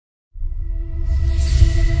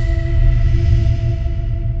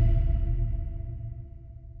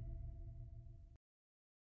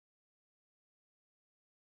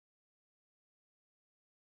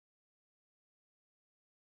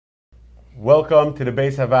Welcome to the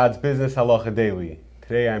Beis Havad's Business Halacha Daily.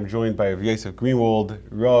 Today I'm joined by Rav Yosef Greenwald,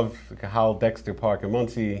 Rav Kahal Dexter Park in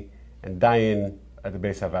Monsey, and Dayan at the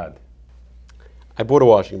Beis Havad. I bought a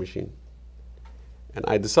washing machine, and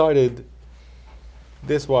I decided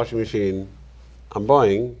this washing machine I'm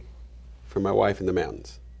buying for my wife in the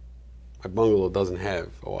mountains. My bungalow doesn't have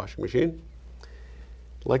a washing machine.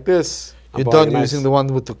 Like this, You're done using the one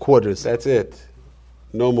with the quarters. That's it.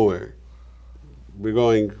 No more.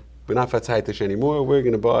 We're not Fatzaitish anymore. We're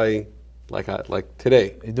going to buy like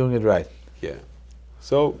today. You're doing it right. Yeah.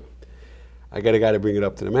 So I got a guy to bring it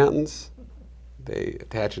up to the mountains. They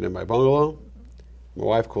attach it in my bungalow. My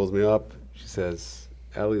wife calls me up. She says,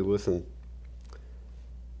 Ellie, listen,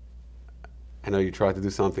 I know you tried to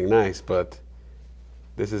do something nice, but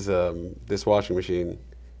this washing machine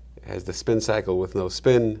has the spin cycle with no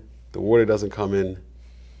spin. The water doesn't come in.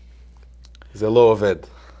 It's a low of it.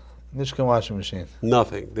 Nishkan washing machine.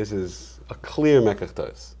 Nothing. This is a clear mekach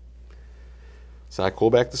tos. So I call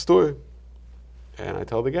back the store, and I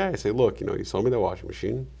tell the guy, I say, look, you sold me that washing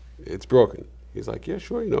machine. It's broken. He's like, yeah,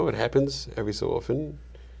 sure, it happens every so often.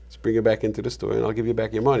 Just bring it back into the store, and I'll give you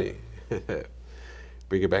back your money.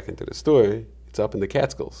 Bring it back into the store. It's up in the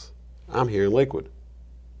Catskills. I'm here in Lakewood.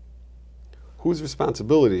 Whose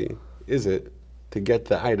responsibility is it to get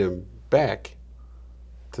the item back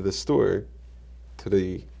to the store, to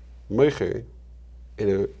the moicher, in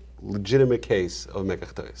a legitimate case of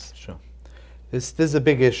mekach tos? Sure. This is a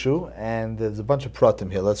big issue, and there's a bunch of pratim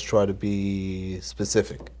here. Let's try to be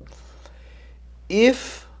specific.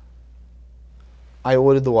 If I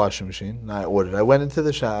ordered the washing machine, I went into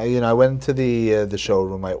the I went into the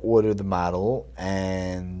showroom. I ordered the model,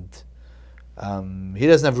 and he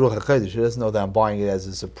doesn't have Ruach HaKodesh. He doesn't know that I'm buying it as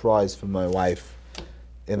a surprise for my wife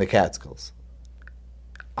in the Catskills.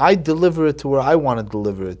 I deliver it to where I want to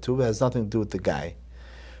deliver it to. It has nothing to do with the guy.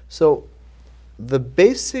 So the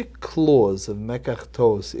basic clause of mekach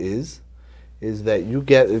tos is that you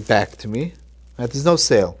get it back to me. Right? There's no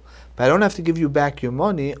sale. But I don't have to give you back your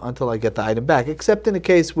money until I get the item back, except in a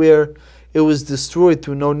case where it was destroyed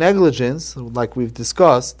through no negligence, like we've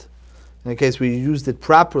discussed, in a case where you used it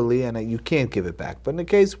properly and you can't give it back. But in a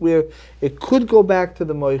case where it could go back to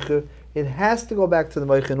the moicher, it has to go back to the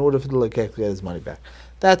moicher in order for the lekech to get his money back.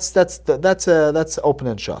 That's open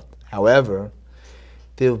and shut. However,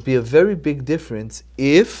 there will be a very big difference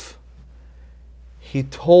if he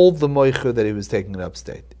told the moicher that he was taking it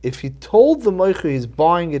upstate. If he told the moicher he's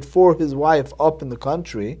buying it for his wife up in the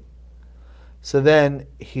country, so then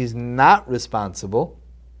he's not responsible,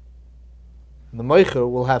 and the moicher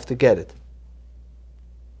will have to get it.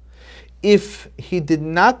 If he did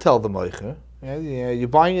not tell the moicher, you're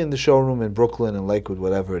buying it in the showroom in Brooklyn and Lakewood,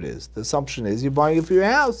 whatever it is. The assumption is you're buying it for your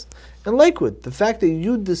house in Lakewood. The fact that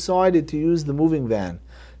you decided to use the moving van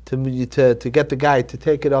to get the guy to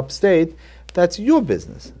take it upstate, that's your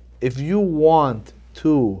business. If you want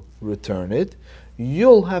to return it,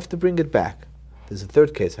 you'll have to bring it back. There's a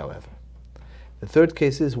third case, however. The third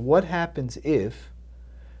case is what happens if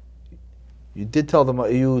you told the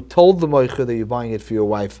moicher that you're buying it for your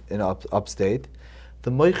wife in upstate. The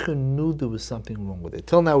moicher knew there was something wrong with it.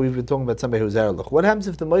 Till now, we've been talking about somebody who's erlich. What happens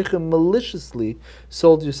if the moicher maliciously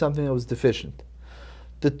sold you something that was deficient?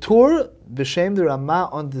 The Tur, B'Shem the Ramah,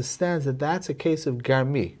 understands that that's a case of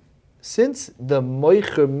garmi. Since the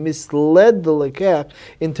moicher misled the lekech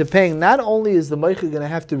into paying, not only is the moicher going to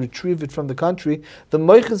have to retrieve it from the country, the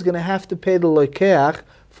moicher is going to have to pay the lekech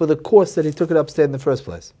for the cost that he took it upstate in the first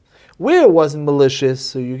place. Where it wasn't malicious,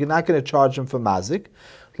 so you're not going to charge him for mazik.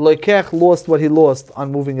 Lekech lost what he lost on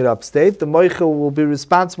moving it upstate. The moicher will be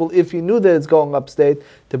responsible, if he knew that it's going upstate,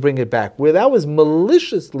 to bring it back. Where that was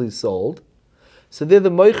maliciously sold, so there the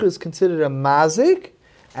moicher is considered a mazik,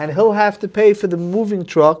 and he'll have to pay for the moving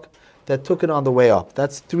truck that took it on the way up.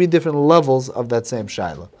 That's three different levels of that same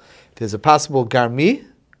shaila. There's a possible garmi.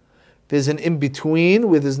 There's an in-between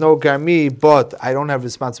where there's no garmi, but I don't have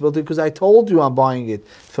responsibility because I told you I'm buying it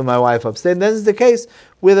for my wife upstate. And then there's the case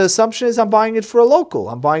where the assumption is I'm buying it for a local.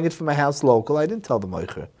 I'm buying it for my house local. I didn't tell the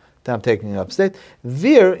moicher that I'm taking it upstate.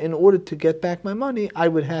 There, in order to get back my money, I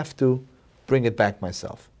would have to bring it back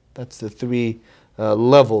myself. That's the three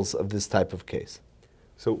levels of this type of case.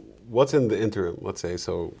 So what's in the interim? Let's say,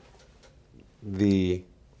 so the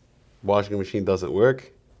washing machine doesn't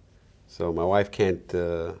work. So my wife can't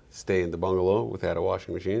stay in the bungalow without a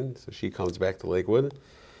washing machine. So she comes back to Lakewood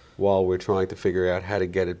while we're trying to figure out how to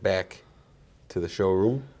get it back to the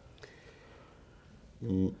showroom.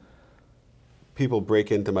 People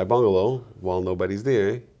break into my bungalow while nobody's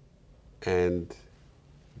there, and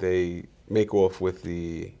they make off with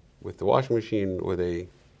the washing machine, or they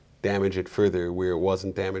damage it further where it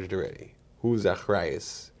wasn't damaged already. whose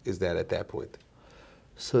achrayus is that at that point?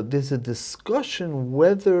 So there's a discussion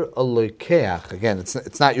whether a loikeach, again,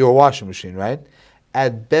 it's not your washing machine, right?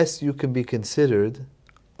 At best, you can be considered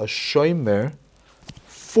a shomer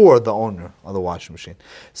for the owner of the washing machine.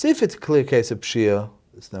 So if it's a clear case of pshia,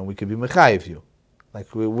 then we could be mechayiv you.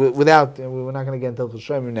 Like we're not going to get into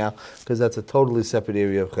Shomer now because that's a totally separate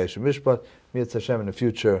area of Chesed Mishpat. Mitzvah Hashem in a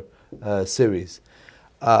future series.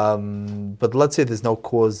 But let's say there's no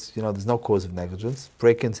cause, there's no cause of negligence.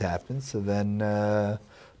 Break-ins happen, so then the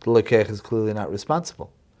loikeach is clearly not responsible.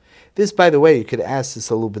 This, by the way, you could ask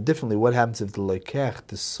this a little bit differently. What happens if the loikeach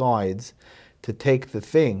decides to take the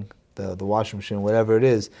thing, the washing machine, whatever it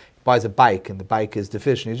is, buys a bike and the bike is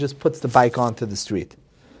deficient? He just puts the bike onto the street.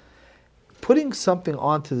 Putting something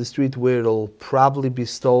onto the street where it'll probably be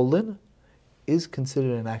stolen is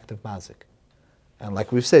considered an act of mazik. And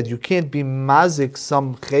like we've said, you can't be mazik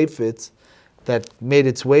some chayfetz that made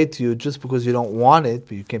its way to you just because you don't want it,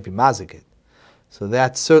 but you can't be mazik it. So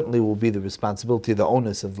that certainly will be the responsibility, the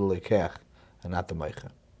onus of the lekeach, and not the meicher.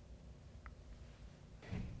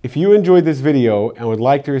 If you enjoyed this video and would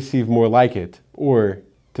like to receive more like it, or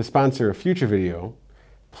to sponsor a future video,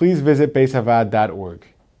 please visit beisavad.org.